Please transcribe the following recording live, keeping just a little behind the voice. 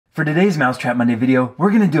For today's Mousetrap Monday video, we're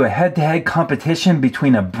going to do a head-to-head competition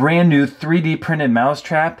between a brand new 3D printed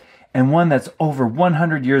mousetrap and one that's over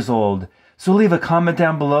 100 years old. So leave a comment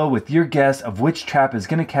down below with your guess of which trap is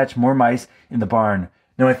going to catch more mice in the barn.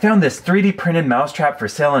 Now I found this 3D printed mousetrap for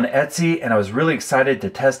sale on Etsy and I was really excited to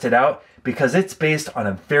test it out because it's based on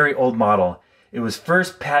a very old model. It was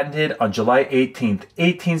first patented on July 18th,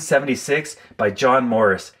 1876 by John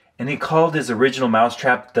Morris, and he called his original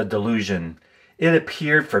mousetrap the Delusion. It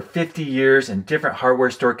appeared for 50 years in different hardware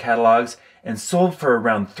store catalogs and sold for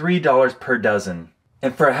around $3 per dozen.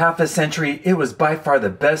 And for a half a century, it was by far the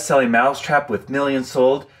best-selling mousetrap with millions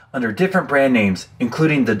sold under different brand names,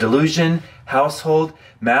 including the Delusion, Household,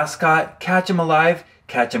 Mascot, Catch 'em Alive,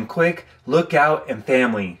 Catch 'em Quick, Lookout, and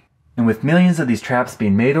Family. And with millions of these traps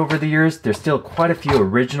being made over the years, there's still quite a few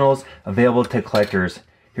originals available to collectors.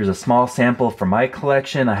 Here's a small sample from my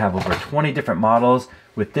collection. I have over 20 different models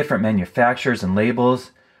with different manufacturers and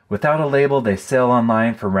labels. Without a label, they sell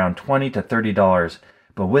online for around $20 to $30.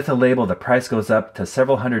 But with a label, the price goes up to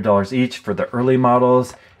several $100s each for the early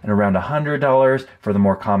models and around $100 for the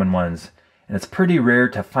more common ones. And it's pretty rare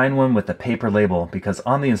to find one with a paper label because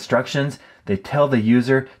on the instructions, they tell the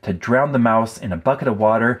user to drown the mouse in a bucket of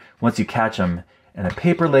water once you catch them. And a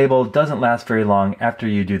paper label doesn't last very long after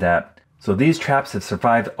you do that. So these traps have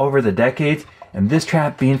survived over the decades, and this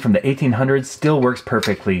trap being from the 1800s still works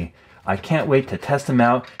perfectly. I can't wait to test them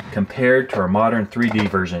out compared to our modern 3D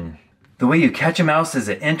version. The way you catch a mouse is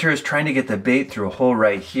it enters trying to get the bait through a hole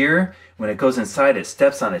right here. When it goes inside, it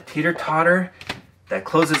steps on a teeter-totter that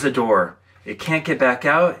closes the door. It can't get back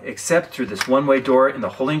out except through this one-way door in the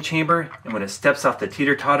holding chamber, and when it steps off the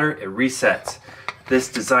teeter-totter, it resets. This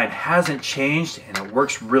design hasn't changed and it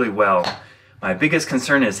works really well. My biggest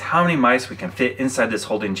concern is how many mice we can fit inside this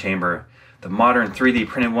holding chamber. The modern 3D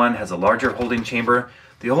printed one has a larger holding chamber.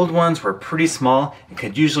 The old ones were pretty small and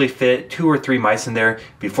could usually fit 2 or 3 mice in there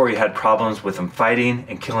before you had problems with them fighting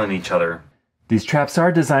and killing each other. These traps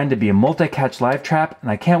are designed to be a multi-catch live trap,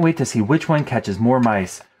 and I can't wait to see which one catches more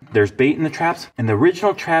mice. There's bait in the traps, and the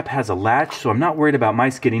original trap has a latch, so I'm not worried about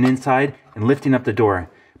mice getting inside and lifting up the door.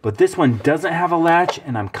 But this one doesn't have a latch,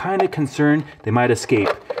 and I'm kind of concerned they might escape.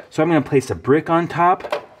 So I'm going to place a brick on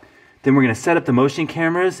top. Then we're going to set up the motion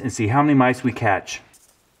cameras and see how many mice we catch.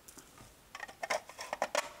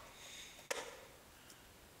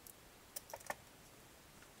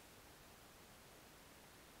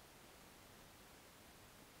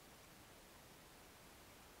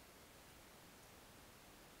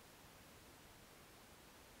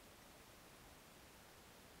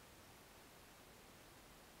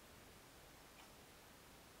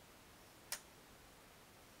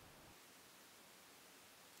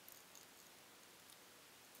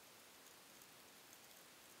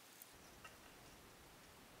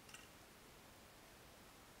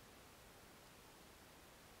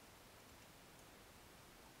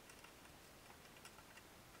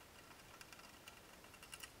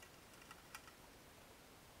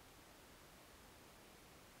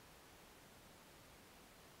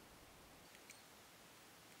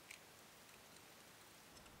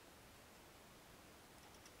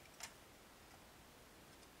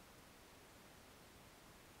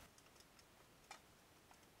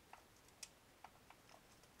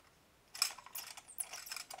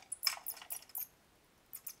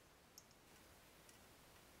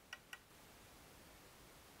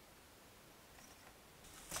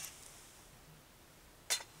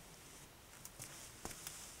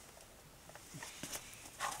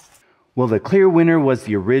 Well, the clear winner was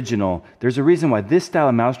the original. There's a reason why this style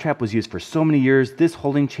of mousetrap was used for so many years. This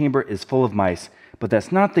holding chamber is full of mice, but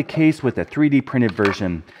that's not the case with the 3D printed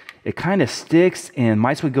version. It kind of sticks and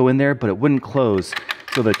mice would go in there, but it wouldn't close.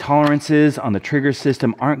 So the tolerances on the trigger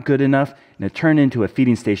system aren't good enough and it turned into a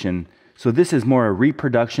feeding station. So this is more a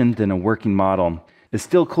reproduction than a working model. It's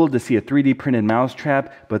still cool to see a 3D printed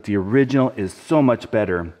mousetrap, but the original is so much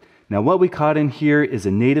better. Now what we caught in here is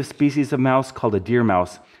a native species of mouse called a deer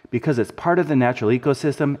mouse. Because it's part of the natural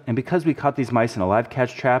ecosystem, and because we caught these mice in a live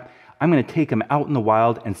catch trap, I'm going to take them out in the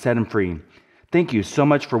wild and set them free. Thank you so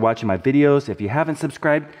much for watching my videos. If you haven't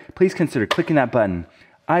subscribed, please consider clicking that button.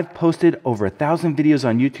 I've posted over 1,000 videos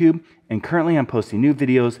on YouTube, and currently I'm posting new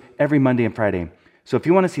videos every Monday and Friday. So if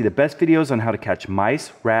you want to see the best videos on how to catch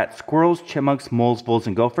mice, rats, squirrels, chipmunks, moles, voles,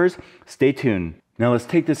 and gophers, stay tuned. Now let's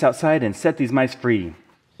take this outside and set these mice free.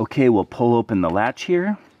 Okay, we'll pull open the latch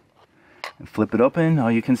here. And flip it open. Oh,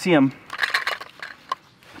 you can see them.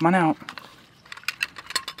 Come on out.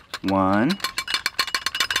 1,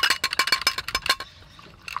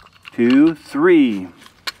 2, 3.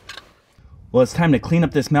 Well, it's time to clean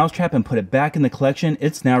up this mousetrap and put it back in the collection.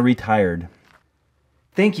 It's now retired.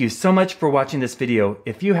 Thank you so much for watching this video.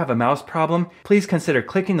 If you have a mouse problem, please consider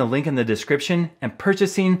clicking the link in the description and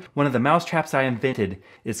purchasing one of the mouse traps I invented.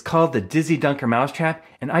 It's called the Dizzy Dunker Mousetrap,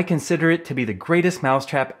 and I consider it to be the greatest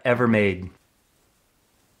mousetrap ever made.